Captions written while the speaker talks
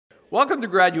Welcome to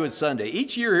Graduate Sunday.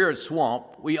 Each year here at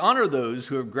Swamp, we honor those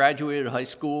who have graduated high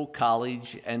school,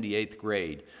 college, and the 8th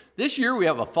grade. This year we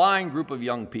have a fine group of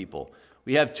young people.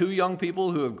 We have 2 young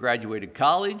people who have graduated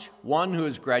college, 1 who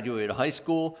has graduated high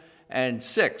school, and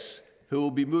 6 who will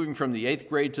be moving from the 8th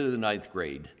grade to the 9th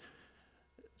grade.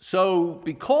 So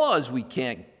because we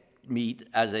can't meet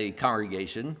as a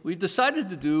congregation, we've decided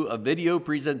to do a video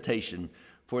presentation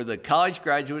for the college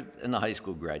graduates and the high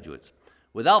school graduates.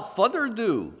 Without further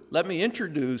ado, let me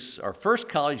introduce our first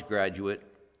college graduate,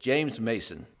 James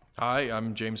Mason. Hi,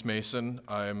 I'm James Mason.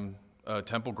 I'm a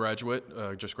Temple graduate,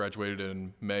 just graduated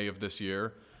in May of this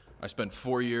year. I spent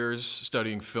 4 years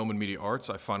studying film and media arts.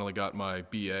 I finally got my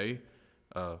BA,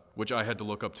 which I had to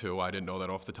look up too. I didn't know that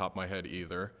off the top of my head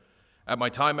either. At my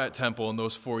time at Temple in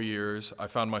those 4 years, I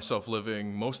found myself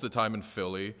living most of the time in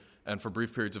Philly, and for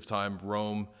brief periods of time,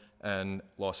 Rome and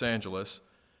Los Angeles.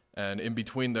 And in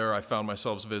between there, I found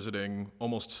myself visiting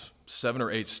almost 7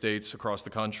 or 8 states across the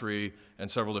country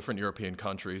and several different European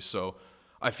countries. So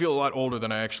I feel a lot older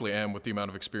than I actually am with the amount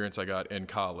of experience I got in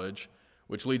college,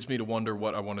 which leads me to wonder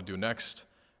what I want to do next.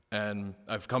 And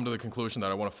I've come to the conclusion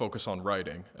that I want to focus on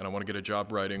writing, and I want to get a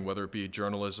job writing, whether it be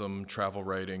journalism, travel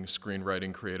writing,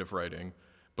 screenwriting, creative writing.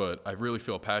 But I really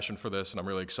feel a passion for this, and I'm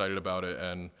really excited about it,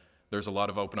 and there's a lot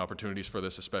of open opportunities for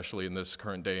this, especially in this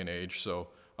current day and age. So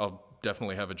I'll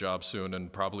definitely have a job soon,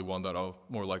 and probably one that I'll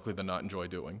more likely than not enjoy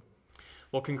doing.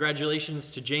 Well, congratulations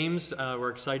to James.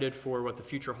 We're excited for what the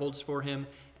future holds for him,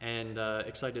 and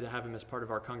excited to have him as part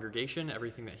of our congregation,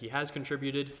 everything that he has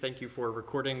contributed. Thank you for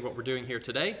recording what we're doing here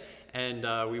today,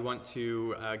 and we want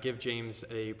to give James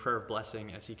a prayer of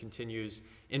blessing as he continues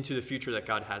into the future that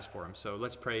God has for him. So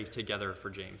let's pray together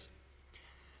for James.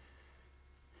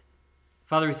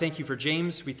 Father, we thank you for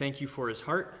James. We thank you for his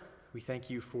heart. We thank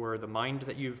you for the mind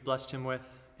that you've blessed him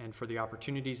with and for the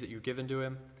opportunities that you've given to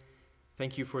him.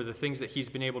 Thank you for the things that he's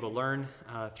been able to learn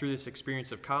through this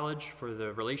experience of college, for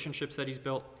the relationships that he's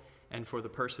built, and for the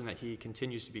person that he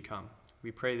continues to become.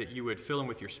 We pray that you would fill him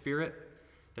with your spirit,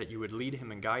 that you would lead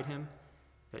him and guide him,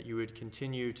 that you would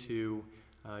continue to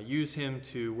use him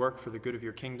to work for the good of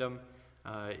your kingdom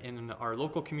in our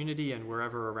local community and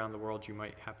wherever around the world you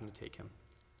might happen to take him.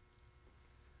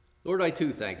 Lord, I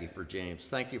too thank you for James.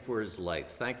 Thank you for his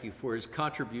life. Thank you for his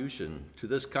contribution to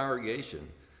this congregation.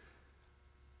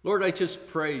 Lord, I just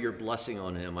pray your blessing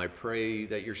on him. I pray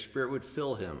that your spirit would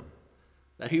fill him,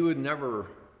 that he would never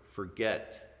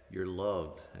forget your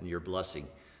love and your blessing,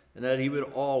 and that he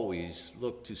would always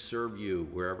look to serve you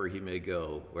wherever he may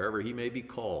go, wherever he may be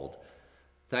called.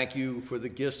 Thank you for the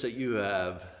gifts that you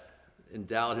have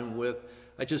endowed him with.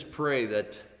 I just pray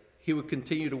that he would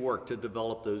continue to work to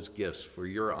develop those gifts for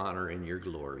your honor and your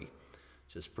glory.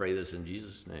 Just pray this in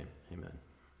Jesus' name. Amen.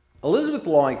 Elizabeth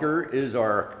Loinker is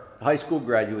our high school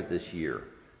graduate this year.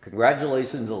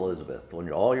 Congratulations, Elizabeth,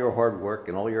 on all your hard work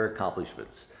and all your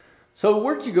accomplishments. So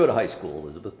where did you go to high school,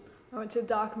 Elizabeth? I went to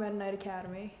Doc Mennonite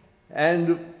Academy.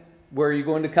 And where are you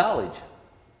going to college?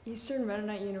 Eastern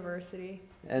Mennonite University.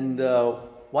 And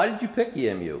why did you pick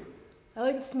EMU? I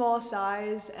like the small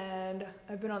size, and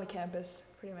I've been on the campus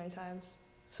pretty many times.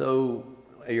 So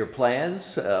your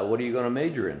plans, what are you going to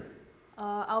major in?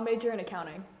 I'll major in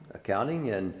accounting.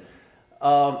 Accounting. And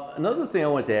another thing I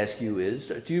want to ask you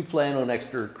is, do you plan on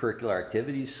extracurricular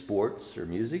activities, sports or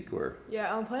music? Or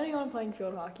Yeah, I'm planning on playing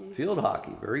field hockey. Field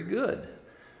hockey, very good.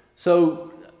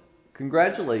 So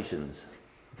congratulations.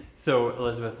 So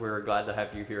Elizabeth, we're glad to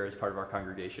have you here as part of our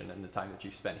congregation and the time that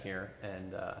you've spent here,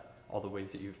 and all the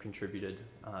ways that you've contributed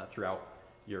throughout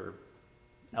your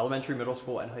elementary, middle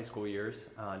school, and high school years,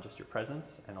 just your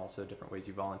presence, and also different ways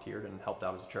you volunteered and helped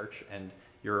out as a church. And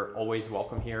you're always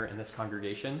welcome here in this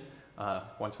congregation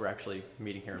once we're actually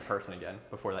meeting here in person again.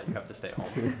 Before that, you have to stay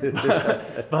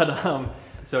home.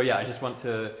 So yeah, I just want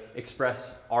to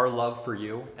express our love for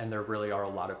you, and there really are a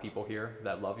lot of people here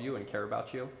that love you and care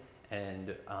about you,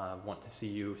 and want to see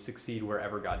you succeed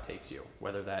wherever God takes you,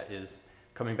 whether that is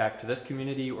coming back to this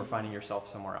community or finding yourself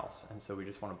somewhere else. And so we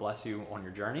just want to bless you on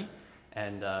your journey.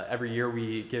 And every year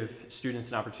we give students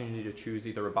an opportunity to choose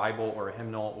either a Bible or a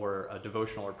hymnal or a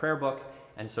devotional or prayer book.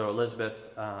 And so Elizabeth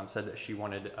said that she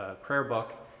wanted a prayer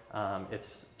book.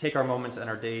 It's Take Our Moments and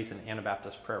Our Days, an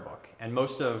Anabaptist prayer book. And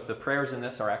most of the prayers in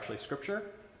this are actually scripture.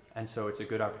 And so it's a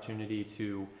good opportunity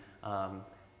to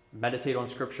meditate on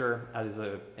scripture as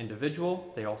an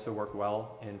individual. They also work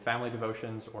well in family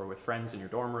devotions or with friends in your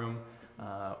dorm room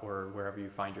or wherever you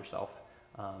find yourself.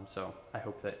 So I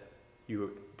hope that you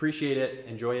appreciate it,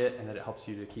 enjoy it, and that it helps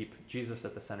you to keep Jesus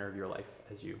at the center of your life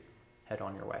as you head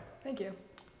on your way. Thank you.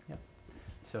 Yep.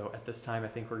 So at this time, I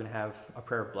think we're going to have a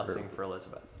prayer of blessing for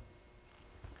Elizabeth.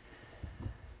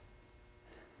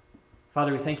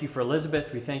 Father, we thank you for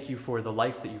Elizabeth. We thank you for the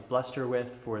life that you've blessed her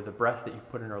with, for the breath that you've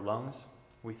put in her lungs.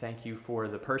 We thank you for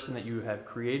the person that you have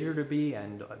created her to be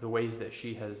and the ways that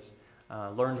she has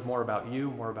learned more about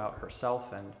you, more about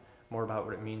herself, and more about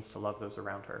what it means to love those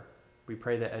around her. We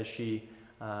pray that as she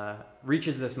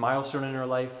reaches this milestone in her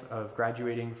life of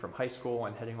graduating from high school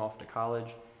and heading off to college,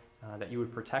 that you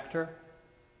would protect her,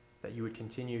 that you would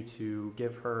continue to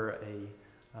give her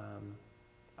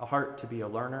a heart to be a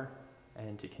learner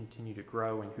and to continue to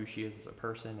grow in who she is as a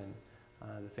person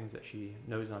and the things that she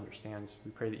knows and understands.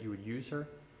 We pray that you would use her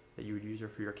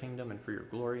for your kingdom and for your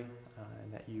glory,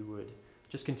 and that you would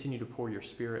just continue to pour your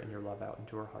spirit and your love out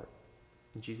into her heart.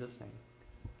 In Jesus' name.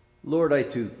 Lord, I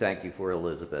too thank you for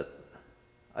Elizabeth.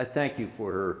 I thank you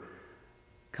for her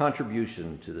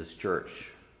contribution to this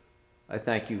church. I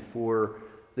thank you for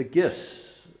the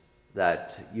gifts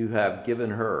that you have given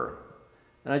her.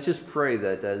 And I just pray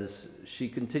that as she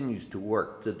continues to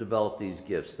work to develop these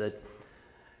gifts, that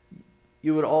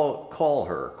you would all call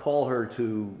her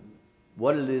to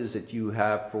what it is that you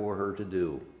have for her to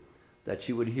do, that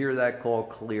she would hear that call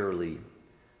clearly,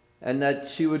 and that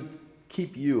she would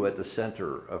keep you at the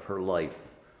center of her life.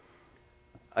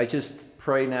 I just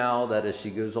pray now that as she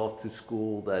goes off to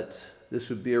school, that this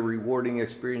would be a rewarding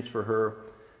experience for her,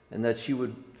 and that she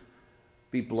would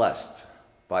be blessed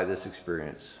by this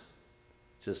experience.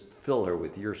 Just fill her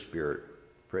with your spirit.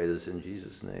 Pray this in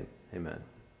Jesus' name. Amen.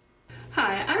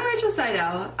 Hi, I'm Rachel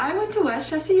Seidel. I went to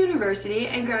Westchester University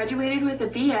and graduated with a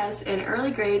BS in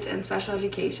early grades and special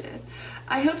education.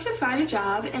 I hope to find a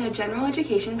job in a general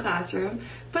education classroom,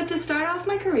 but to start off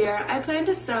my career, I plan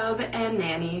to sub and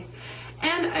nanny.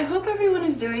 And I hope everyone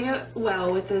is doing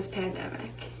well with this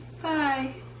pandemic.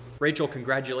 Bye. Rachel,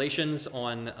 congratulations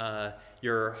on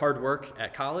your hard work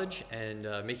at college and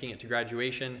making it to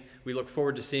graduation. We look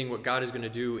forward to seeing what God is going to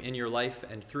do in your life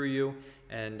and through you.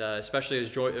 And especially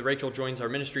as Rachel joins our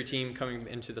ministry team coming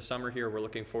into the summer here, we're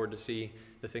looking forward to see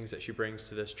the things that she brings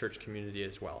to this church community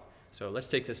as well. So let's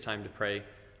take this time to pray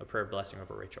a prayer of blessing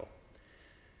over Rachel.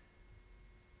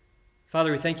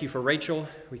 Father, we thank you for Rachel.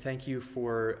 We thank you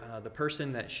for the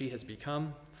person that she has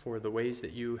become, for the ways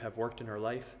that you have worked in her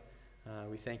life.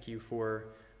 We thank you for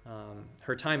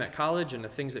her time at college and the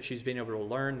things that she's been able to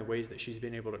learn, the ways that she's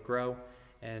been able to grow.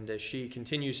 And as she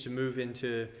continues to move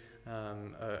into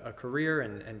a career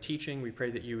and teaching, we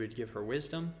pray that you would give her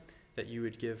wisdom, that you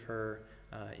would give her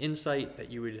insight, that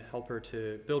you would help her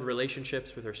to build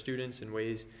relationships with her students in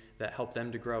ways that help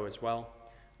them to grow as well.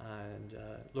 And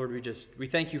Lord, we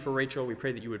thank you for Rachel. We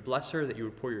pray that you would bless her, that you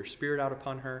would pour your spirit out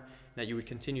upon her, and that you would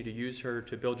continue to use her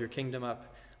to build your kingdom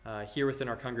up here within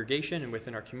our congregation and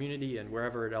within our community and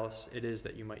wherever else it is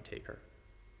that you might take her.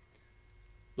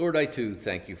 Lord, I too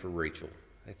thank you for Rachel.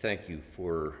 I thank you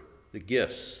for the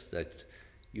gifts that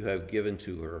you have given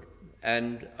to her.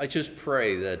 And I just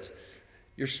pray that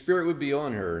your spirit would be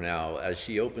on her now as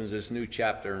she opens this new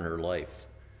chapter in her life.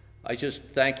 I just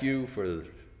thank you for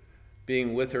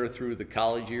being with her through the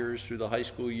college years, through the high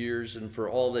school years, and for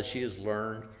all that she has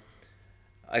learned.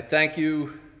 I thank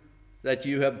you that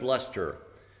you have blessed her.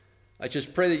 I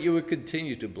just pray that you would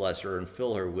continue to bless her and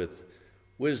fill her with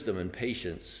wisdom and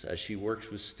patience as she works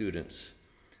with students,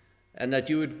 and that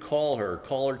you would call her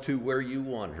to where you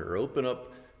want her, open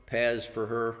up paths for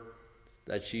her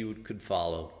that she could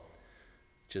follow.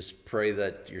 Just pray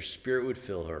that your spirit would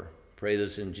fill her. Pray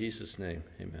this in Jesus' name.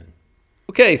 Amen.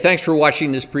 Okay, thanks for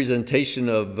watching this presentation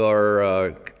of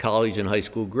our college and high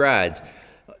school grads.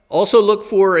 Also look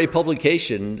for a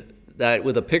publication that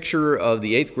with a picture of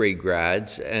the 8th grade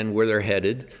grads and where they're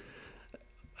headed.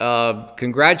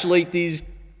 Congratulate these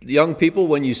young people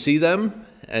when you see them,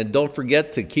 and don't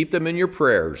forget to keep them in your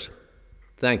prayers.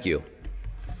 Thank you.